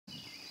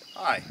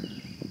Hi,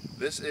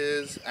 this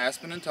is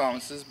Aspen and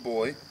Thomas's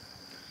boy.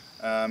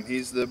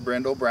 He's the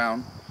brindle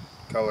brown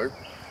color,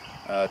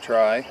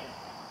 tri.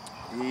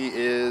 He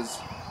is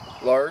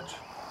large,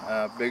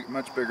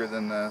 much bigger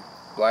than the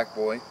black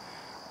boy,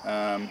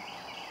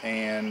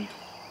 and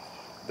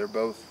they're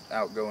both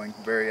outgoing,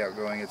 very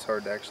outgoing. It's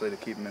hard to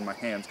keep him in my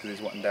hands because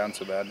he's wanting down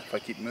so bad. If I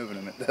keep moving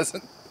him, it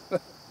doesn't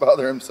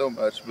bother him so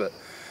much, but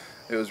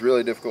it was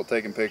really difficult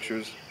taking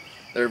pictures.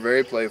 They're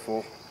very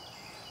playful,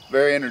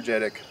 very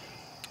energetic.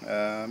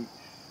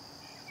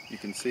 You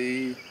can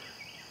see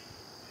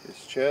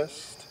his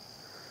chest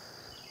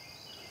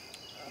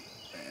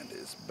and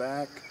his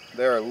back.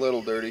 They're a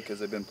little dirty because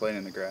they've been playing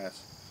in the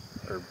grass,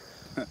 or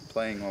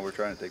playing while we're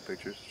trying to take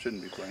pictures.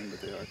 Shouldn't be playing, but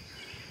they are.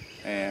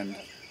 And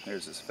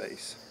there's his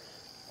face.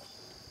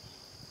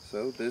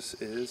 So this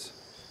is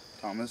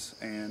Thomas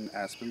and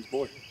Aspen's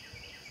boy.